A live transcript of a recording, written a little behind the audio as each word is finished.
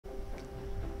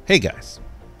Hey guys,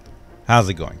 how's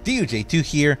it going? DUJ2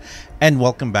 here, and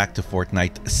welcome back to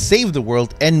Fortnite Save the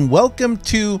World, and welcome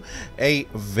to a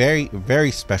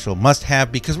very special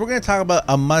must-have, because we're going to talk about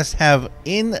a must-have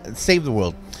in Save the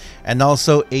World and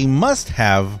also a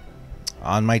must-have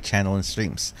on my channel and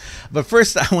streams. But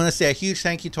first, I want to say a huge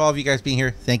thank you to all of you guys being here.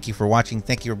 Thank you for watching.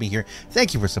 Thank you for being here.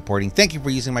 Thank you for supporting. Thank you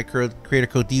for using my creator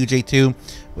code DUJ2,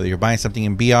 whether you're buying something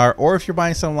in BR or if you're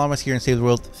buying some llamas here in Save the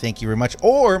World. Thank you very much.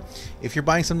 Or if you're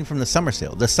buying something from the summer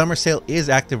sale. The summer sale is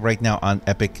active right now on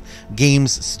Epic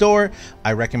Games Store.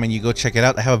 I recommend you go check it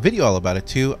out. I have a video all about it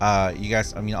too. You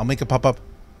guys, I'll make it pop up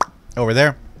over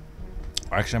there.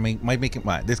 Actually, I might make it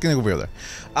mine. It's gonna go over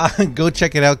there. Go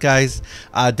check it out, guys.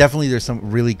 Definitely, there's some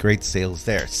really great sales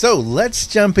there. So let's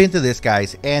jump into this,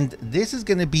 guys. And this is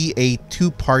gonna be a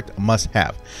two-part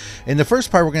must-have. In the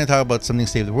first part, we're gonna talk about something to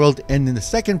save the world, and in the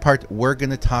second part, we're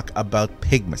gonna talk about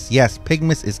PIGMAS. Yes,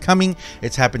 PIGMAS is coming.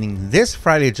 It's happening this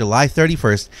Friday, July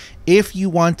 31st. If you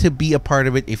want to be a part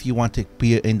of it, if you want to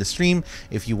be in the stream,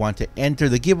 if you want to enter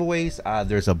the giveaways,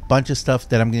 there's a bunch of stuff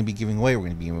that I'm going to be giving away. We're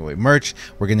going to be giving away merch.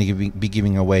 We're going to be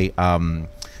giving away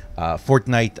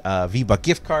Fortnite V-Buck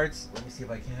gift cards. Let me see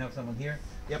if I can have someone here.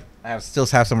 Yep, I still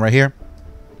have some right here.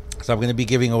 So I'm going to be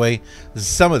giving away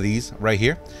some of these right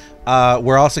here.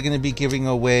 We're also going to be giving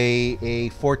away a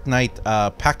Fortnite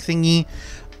pack thingy.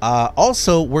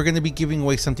 Also, we're going to be giving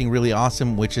away something really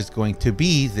awesome, which is going to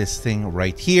be this thing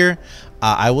right here.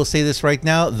 I will say this right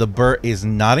now, the burr is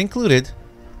not included,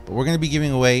 but we're going to be giving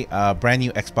away a brand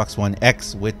new Xbox One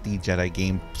X with the Jedi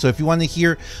game. So if you want to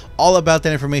hear all about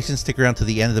that information, stick around to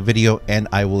the end of the video and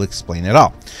I will explain it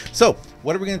all. So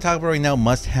what are we going to talk about right now?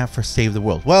 Must have for Save the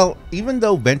World. Well, even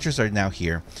though ventures are now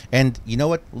here, and you know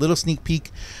what, little sneak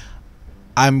peek,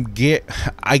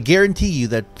 I guarantee you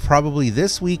that probably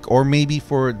this week, or maybe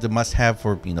for the must-have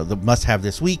for, the must-have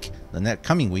this week, the next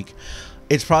coming week,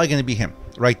 it's probably going to be him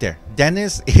right there.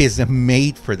 Dennis is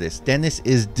made for this. Dennis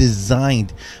is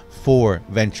designed for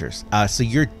ventures. So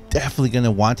you're definitely going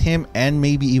to want him, and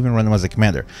maybe even run him as a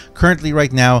commander. Currently,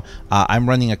 right now, I'm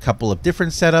running a couple of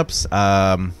different setups.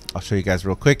 I'll show you guys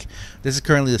real quick. This is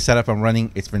currently the setup I'm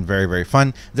running. It's been very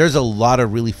fun. There's a lot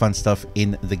of really fun stuff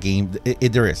in the game.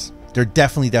 There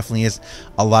definitely is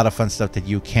a lot of fun stuff that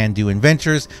you can do in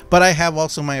ventures, but I have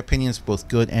also my opinions, both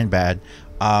good and bad,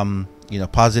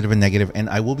 positive and negative, and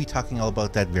I will be talking all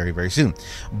about that very soon.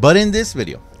 But in this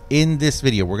video,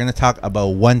 we're going to talk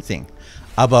about one thing,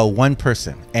 about one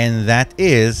person, and that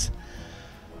is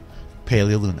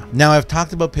Paleo Luna. Now, I've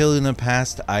talked about Paleo Luna in the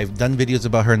past. I've done videos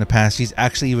about her in the past. She's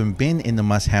actually even been in the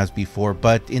must-haves before,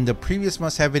 but in the previous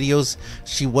must-have videos,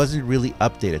 she wasn't really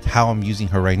updated how I'm using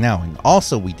her right now. And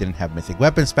also, we didn't have mythic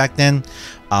weapons back then.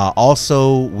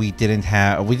 Also, we didn't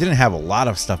have a lot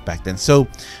of stuff back then. So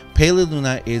Paleo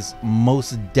Luna is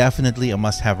most definitely a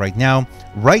must-have right now.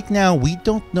 Right now, we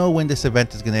don't know when this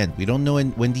event is going to end. We don't know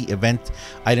when the event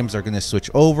items are going to switch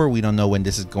over. We don't know when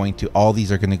this is going to, all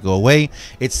these are going to go away.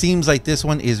 It seems like this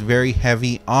one is very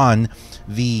heavy on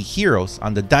the heroes,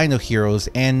 on the dino heroes,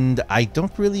 and I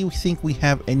don't really think we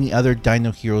have any other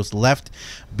dino heroes left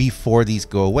before these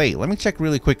go away. Let me check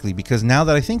really quickly, because now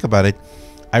that I think about it,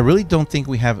 I really don't think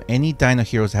we have any dino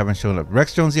heroes that haven't shown up.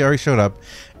 Rex Jonesy already showed up.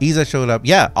 Isa showed up.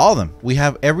 Yeah, all of them. We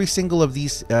have every single of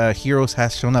these heroes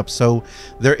has shown up. So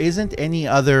there isn't any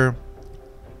other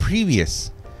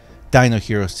previous dino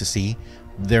heroes to see.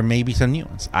 There may be some new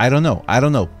ones. I don't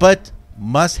know. But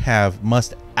must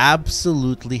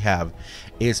absolutely have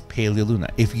is Paleo Luna.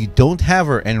 If you don't have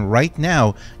her, and right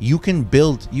now you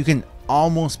can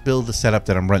almost build the setup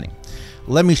that I'm running.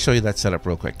 Let me show you that setup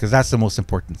real quick, because that's the most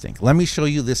important thing. Let me show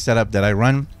you this setup that I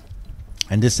run,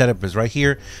 and this setup is right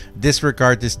here.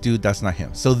 Disregard this dude, that's not him.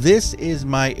 So this is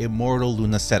my Immortal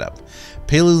Luna setup.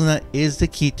 Paleo Luna is the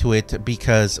key to it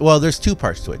because, well, there's two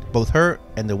parts to it, both her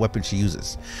and the weapon she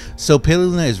uses. So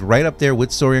Paleo Luna is right up there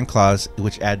with Saurian Claws,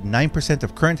 which add 9%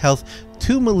 of current health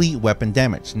to melee weapon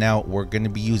damage. Now we're going to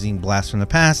be using Blast from the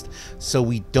Past, so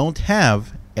we don't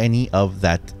have any of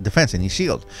that defense, any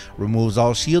shield. Removes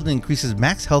all shield and increases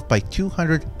max health by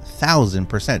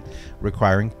 200,000%,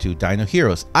 requiring 2 dino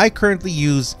heroes. I currently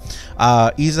use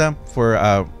Isa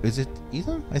for is it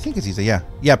Isa? I think it's Isa.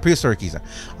 Yeah, prehistoric Isa.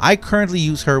 I currently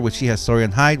use her, which she has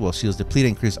Saurian Hide, while shields depleted,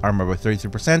 increase armor by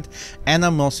 33%, and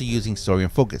I'm also using Saurian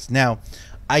Focus. Now,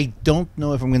 I don't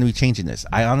know if I'm going to be changing this.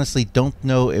 I honestly don't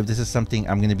know if this is something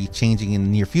I'm going to be changing in the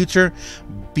near future,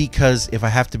 because if I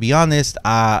have to be honest,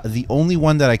 the only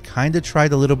one that I kind of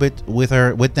tried a little bit with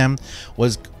them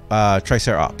was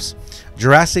Triceratops.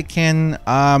 Jurassic Ken,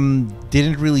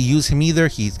 didn't really use him either.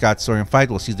 He's got Soaring Fight.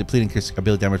 Well, she's depleting his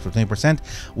ability damage for 20%.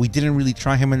 We didn't really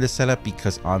try him in this setup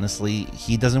because honestly,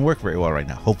 he doesn't work very well right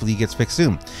now. Hopefully he gets fixed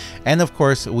soon. And of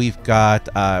course, we've got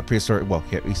Prehistoric, well,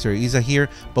 Prehistoric Isa here,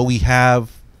 but we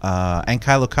have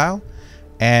Ankylo Kyle.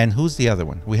 And who's the other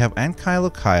one? We have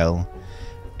Ankylo Kyle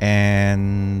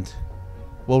and,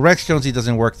 well, Rex Jonesy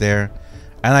doesn't work there.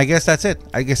 And I guess that's it.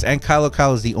 I guess Ankylo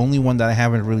Kyle is the only one that I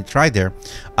haven't really tried there.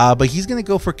 But he's going to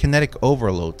go for Kinetic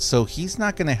Overload. So he's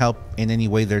not going to help in any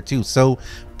way there too. So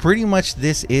pretty much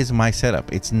this is my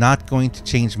setup. It's not going to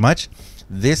change much.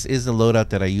 This is the loadout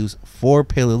that I use for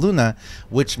Paleo Luna,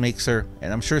 which makes her,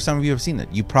 and I'm sure some of you have seen it.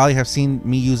 You probably have seen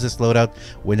me use this loadout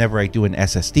whenever I do an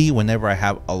SSD, whenever I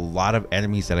have a lot of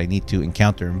enemies that I need to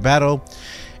encounter in battle,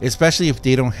 especially if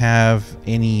they don't have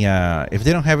any,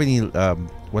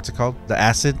 what's it called? The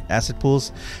acid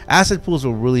pools. Acid pools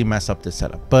will really mess up the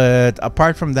setup. But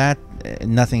apart from that,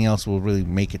 nothing else will really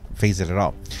make it phase it at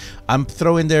all. I'm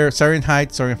throwing there Saurian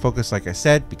Hide, Saurian Focus, like I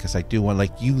said, because I do want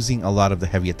like using a lot of the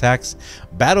heavy attacks.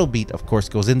 Battle Beat, of course,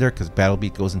 goes in there because Battle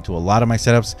Beat goes into a lot of my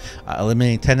setups.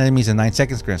 Eliminating 10 enemies in 9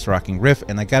 seconds grants Rocking Rift,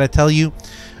 and I gotta tell you,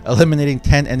 eliminating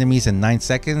 10 enemies in 9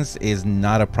 seconds is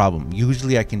not a problem.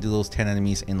 Usually I can do those 10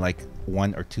 enemies in like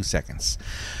 1 or 2 seconds.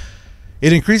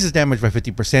 It increases damage by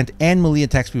 50% and melee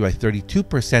attack speed by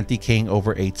 32%, decaying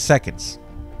over 8 seconds.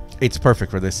 It's perfect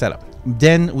for this setup.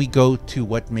 Then we go to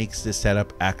what makes this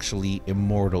setup actually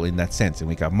immortal in that sense, and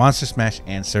we got Monster Smash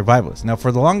and Survivalist. Now,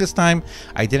 for the longest time,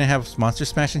 I didn't have Monster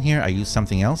Smash in here. I used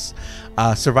something else.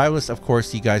 Survivalist, of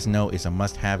course, you guys know, is a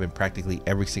must-have in practically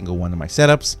every single one of my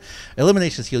setups.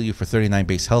 Eliminations heal you for 39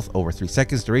 base health over 3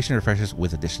 seconds. Duration refreshes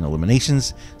with additional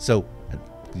eliminations. So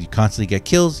you constantly get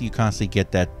kills, you constantly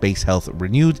get that base health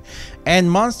renewed.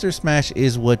 And Monster Smash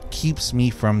is what keeps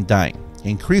me from dying.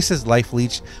 Increases life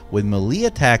leech with melee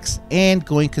attacks and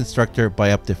going constructor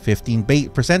by up to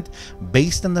 15%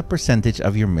 based on the percentage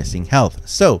of your missing health.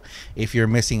 So if you're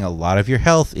missing a lot of your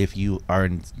health, if you are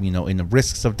in the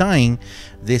risks of dying,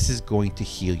 this is going to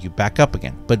heal you back up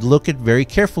again. But look at very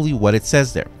carefully what it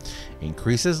says there.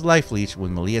 Increases life leech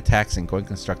with melee attacks and going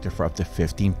constructor for up to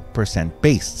 15%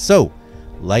 based. So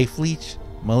life leech,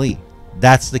 melee,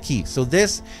 that's the key. So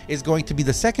this is going to be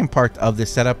the second part of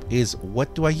this setup, is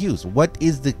what do I use? What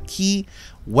is the key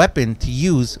weapon to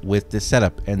use with this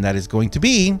setup? And that is going to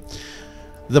be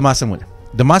the Masamune.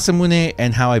 The Masamune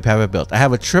and how I have it built. I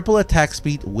have a triple attack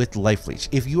speed with life leech.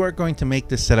 If you are going to make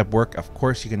this setup work, of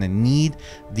course you're going to need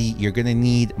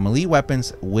melee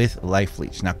weapons with life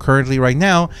leech. Now currently right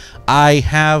now I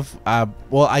have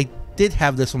I did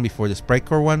have this one before, this Bright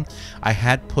Core one. I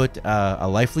had put a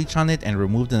life leech on it and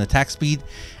removed an attack speed.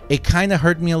 It kind of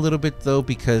hurt me a little bit though,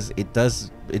 because it does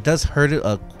hurt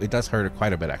it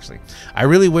quite a bit actually. I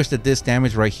really wish that this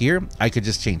damage right here, I could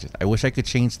just change it. I wish I could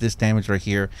change this damage right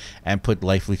here and put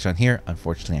life leech on here.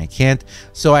 Unfortunately I can't,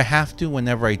 so I have to,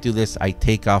 whenever I do this, I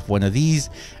take off one of these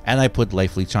and I put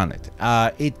life leech on it.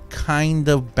 It kind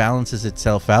of balances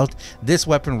itself out. This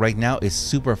weapon right now is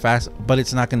super fast, but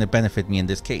it's not going to benefit me in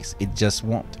this case. It just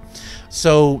won't.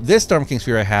 So this Storm King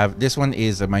Sphere I have, this one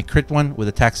is my crit one with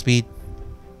attack speed.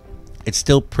 It's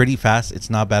still pretty fast. It's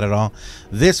not bad at all.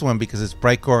 This one, because it's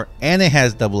Bright Core and it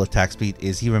has double attack speed,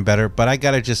 is even better. But I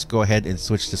gotta just go ahead and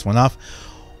switch this one off,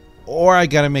 or I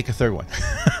gotta make a third one.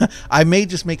 I may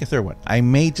just make a third one.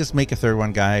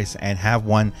 Guys, and have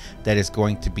one that is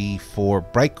going to be for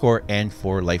Bright Core and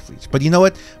for life leech. But you know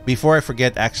what? Before I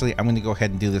forget, actually, I'm gonna go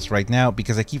ahead and do this right now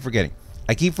because I keep forgetting.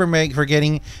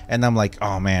 And I'm like,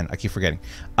 oh man, I keep forgetting.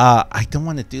 I don't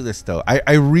want to do this though.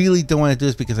 I really don't want to do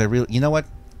this because you know what?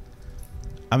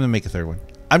 I'm going to make a third one.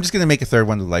 I'm just going to make a third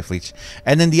one with life leech.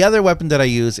 And then the other weapon that I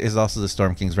use is also the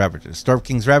Storm King's Ravager. Storm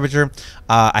King's Ravager,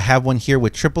 I have one here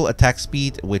with triple attack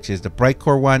speed, which is the Bright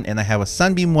Core one, and I have a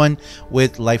Sunbeam one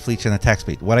with life leech and attack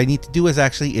speed. What I need to do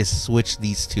is switch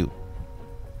these two.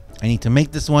 I need to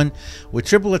make this one with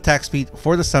triple attack speed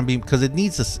for the Sunbeam because it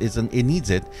needs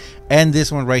it, and this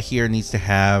one right here needs to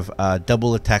have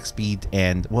double attack speed.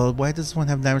 And well, why does this one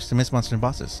have damage to miss monster and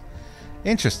bosses?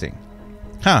 Interesting,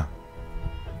 huh?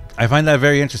 I find that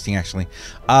very interesting actually.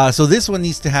 So this one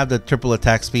needs to have the triple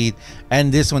attack speed,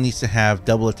 and this one needs to have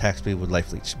double attack speed with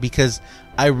life leech, because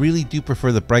I really do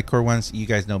prefer the Bright Core ones. You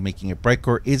guys know making it Bright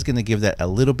Core is going to give that a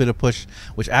little bit of push,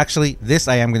 which actually this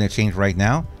I am going to change right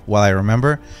now while I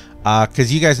remember,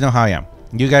 because you guys know how I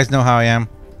am.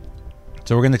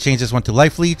 So we're going to change this one to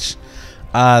life leech.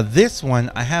 This one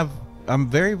I'm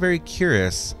very, very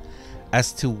curious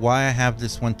as to why I have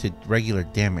this one to regular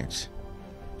damage.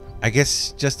 I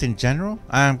guess just in general,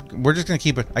 we're just gonna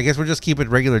keep it. I guess we'll just keep it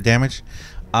regular damage.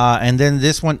 And then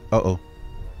this one,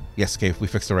 yes, okay, we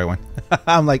fixed the right one.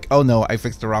 I'm like, oh no, I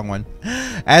fixed the wrong one.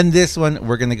 And this one,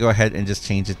 we're gonna go ahead and just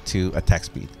change it to attack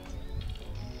speed.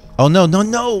 Oh no, no,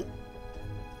 no.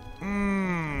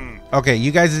 Okay,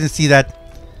 you guys didn't see that.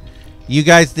 You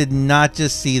guys did not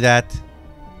just see that.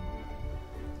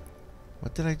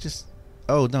 What did I just...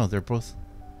 Oh no, they're both...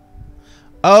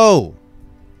 Oh,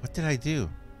 what did I do?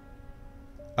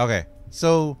 Okay,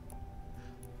 so...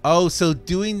 Oh, so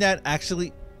doing that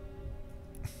actually...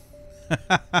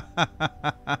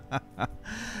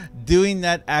 Doing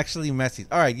that actually messy.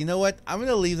 All right, you know what? I'm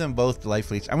gonna leave them both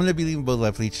life leech. I'm gonna be leaving both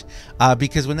life leech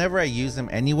because whenever I use them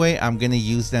anyway, I'm gonna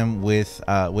use them with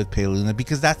Paleo Luna,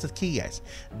 because that's the key, guys.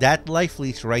 That life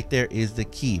leech right there is the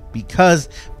key, because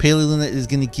Paleo Luna is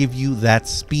gonna give you that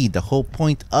speed. The whole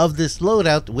point of this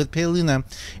loadout with Paleo Luna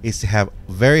is to have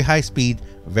very high speed,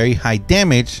 very high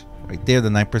damage. Right there, the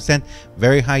 9%,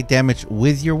 very high damage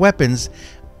with your weapons,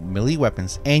 melee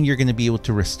weapons, and you're going to be able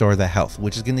to restore the health,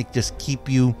 which is going to just keep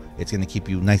you, it's going to keep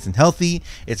you nice and healthy.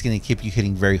 It's going to keep you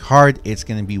hitting very hard. It's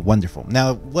going to be wonderful.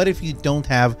 Now, what if you don't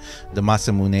have the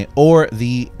Masamune or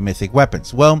the mythic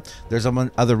weapons? Well, there's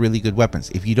some other really good weapons.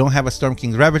 If you don't have a Storm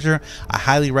King's Ravager, I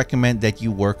highly recommend that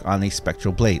you work on a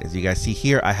Spectral Blade. As you guys see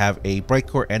here, I have a Bright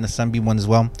Core and a Sunbeam one as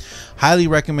well. Highly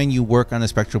recommend you work on a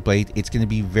Spectral Blade. It's going to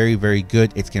be very, very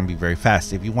good. It's going to be very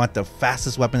fast. If you want the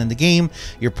fastest weapon in the game,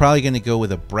 you're probably going to go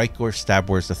with a Bright Core Stab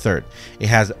Wars III. It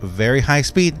has very high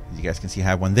speed. As you guys can see, I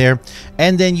have one there.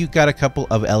 And then you got a couple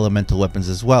of elemental weapons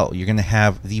as well. You're going to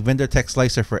have the Vindertech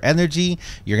Slicer for energy.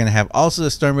 You're going to have also the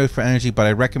Stormblade for energy, but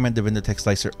I recommend the Vindertech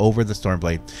Slicer over the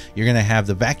Stormblade. You're going to have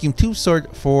the Vacuum Tube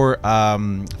Sword for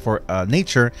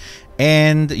nature.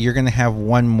 And you're going to have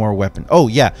one more weapon. Oh,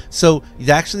 yeah. So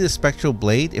actually the Spectral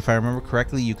Blade, if I remember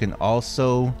correctly, you can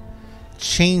also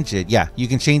change it. Yeah, you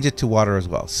can change it to water as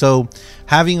well. So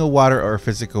having a water or a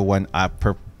physical one,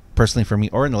 personally for me,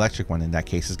 or an electric one in that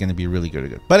case, is going to be really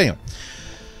good. But anyway,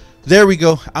 there we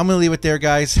go. I'm going to leave it there,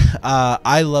 guys.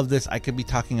 I love this. I could be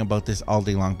talking about this all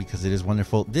day long because it is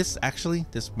wonderful. This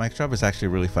mic drop is actually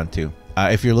really fun too.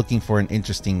 If you're looking for an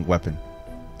interesting weapon,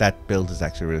 that build is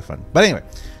actually really fun. But anyway,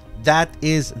 that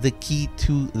is the key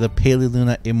to the Paleo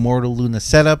Luna Immortal Luna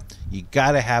setup. You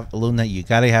gotta have Luna, you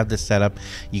gotta have this setup,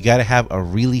 you gotta have a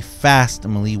really fast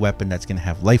melee weapon that's gonna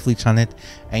have life leech on it,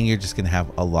 and you're just gonna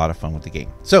have a lot of fun with the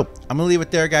game. So I'm gonna leave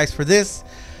it there, guys, for this.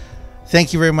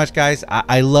 Thank you very much, guys.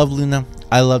 I love Luna.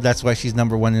 That's why she's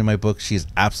 #1 in my book. She's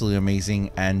absolutely amazing,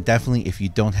 and definitely if you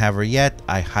don't have her yet,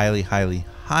 I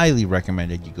highly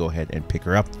recommend that you go ahead and pick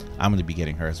her up. I'm going to be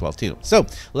getting her as well too. So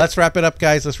let's wrap it up,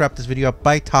 guys. Let's wrap this video up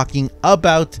by talking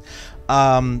about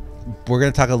we're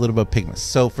going to talk a little bit about PIGMAS.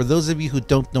 So for those of you who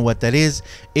don't know what that is,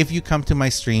 if you come to my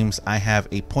streams, I have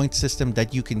a point system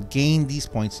that you can gain these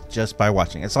points just by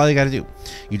watching. That's all you got to do.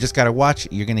 You just got to watch.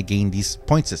 You're going to gain these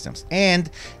point systems, and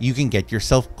you can get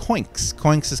yourself coinks.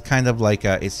 Coinks is kind of like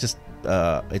it's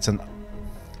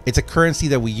a currency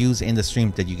that we use in the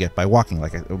stream that you get by watching,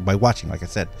 like I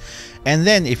said. And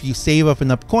then if you save up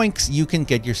enough coinks, you can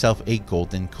get yourself a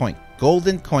golden coin.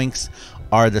 Golden coinks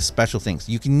are the special things.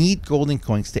 You can need golden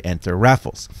coins to enter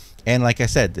raffles. And like I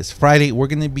said, this Friday, we're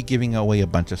going to be giving away a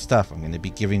bunch of stuff. I'm going to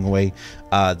be giving away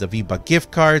the V-Buck gift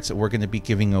cards. We're going to be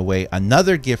giving away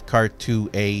another gift card to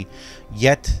a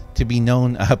yet to be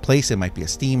known place. It might be a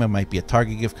Steam, it might be a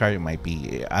Target gift card, it might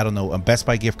be, I don't know, a Best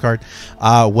Buy gift card.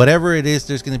 Whatever it is,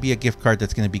 there's going to be a gift card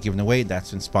that's going to be given away.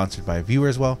 That's been sponsored by a viewer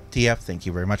as well. TF, thank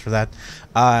you very much for that.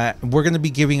 We're going to be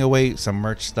giving away some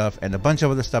merch stuff and a bunch of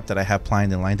other stuff that I have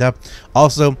planned and lined up.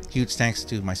 Also, huge thanks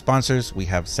to my sponsors. We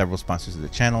have several sponsors of the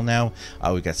channel now.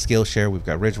 We've got Skillshare, we've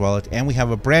got Ridge Wallet, and we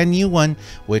have a brand new one,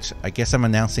 which I guess I'm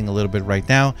announcing a little bit right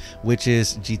now, which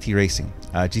is GT Racing.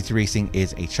 GT Racing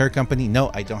is a shirt company.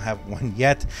 No, I don't have one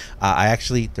yet.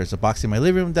 There's a box in my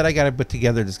living room that I got to put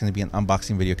together. There's going to be an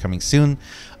unboxing video coming soon.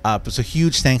 So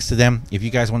huge thanks to them. If you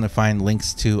guys want to find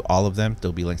links to all of them,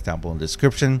 there'll be links down below in the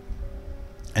description.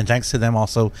 And thanks to them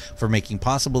also for making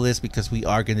possible this, because we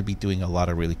are going to be doing a lot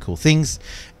of really cool things.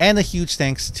 And a huge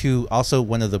thanks to also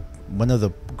one of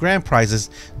the grand prizes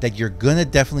that you're going to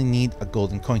definitely need a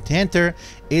golden coin to enter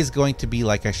is going to be,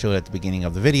 like I showed at the beginning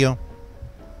of the video,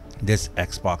 this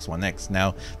Xbox One X.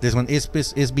 Now, this one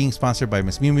is being sponsored by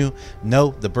Miss Mew Mew. No,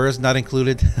 the burr is not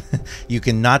included. You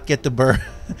cannot get the burr.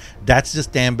 That's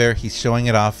just Dan Bear. He's showing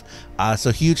it off.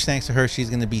 So huge thanks to her.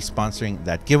 She's going to be sponsoring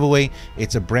that giveaway.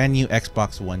 It's a brand new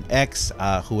Xbox One X.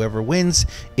 Whoever wins,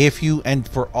 and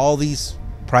for all these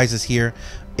prizes here,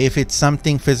 if it's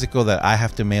something physical that I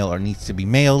have to mail or needs to be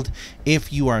mailed,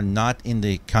 if you are not in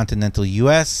the continental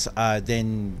US,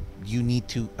 then you need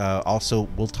to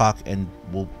we'll talk and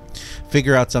we'll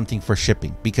figure out something for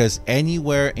shipping, because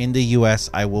anywhere in the US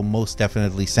I will most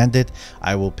definitely send it.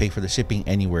 I will pay for the shipping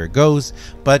anywhere it goes.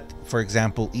 But for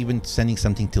example, even sending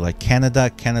something to like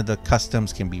Canada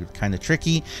customs can be kind of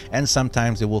tricky, and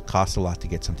sometimes it will cost a lot to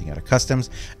get something out of customs,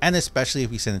 and especially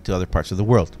if we send it to other parts of the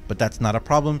world. But that's not a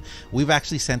problem. We've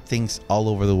actually sent things all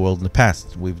over the world in the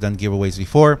past. We've done giveaways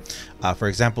before. For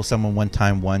example, someone one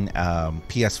time won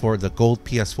PS4, the gold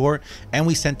PS4, and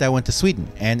we sent that one to Sweden,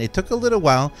 and it took a little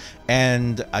while.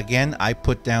 And again, I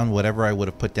put down whatever I would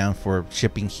have put down for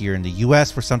shipping here in the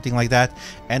US for something like that,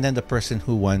 and then the person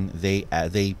who won, they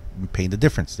paid the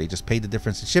difference. They just paid the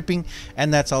difference in shipping,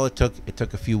 and that's all it took. It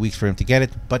took a few weeks for him to get it,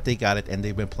 but they got it, and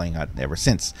they've been playing on it ever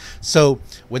since. So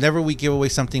whenever we give away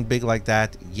something big like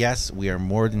that, yes, we are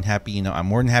more than happy. I'm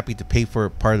more than happy to pay for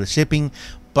part of the shipping.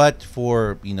 But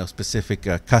for specific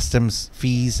customs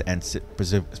fees and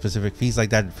specific fees like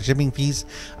that, for shipping fees,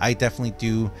 I definitely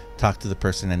do talk to the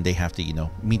person, and they have to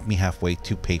meet me halfway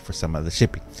to pay for some of the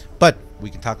shipping. But we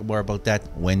can talk more about that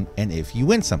when and if you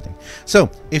win something.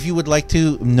 So if you would like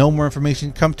to know more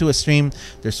information, come to a stream.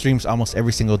 There's streams almost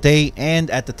every single day, and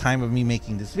at the time of me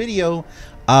making this video,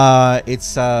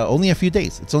 it's only a few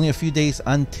days. It's only a few days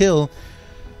until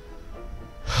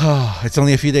it's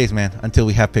only a few days, man, until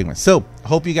we have PIGMAS. So I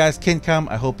hope you guys can come.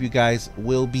 I hope you guys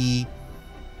will be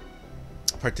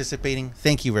participating.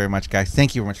 Thank you very much, guys.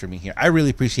 Thank you very much for being here. I really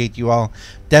appreciate you all.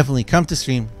 Definitely come to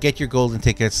stream, get your golden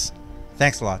tickets.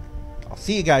 Thanks a lot. I'll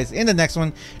see you guys in the next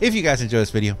one. If you guys enjoy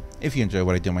this video, if you enjoy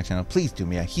what I do on my channel, please do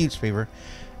me a huge favor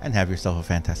and have yourself a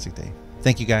fantastic day.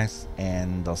 Thank you guys,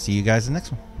 and I'll see you guys in the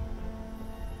next one.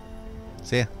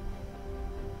 See ya.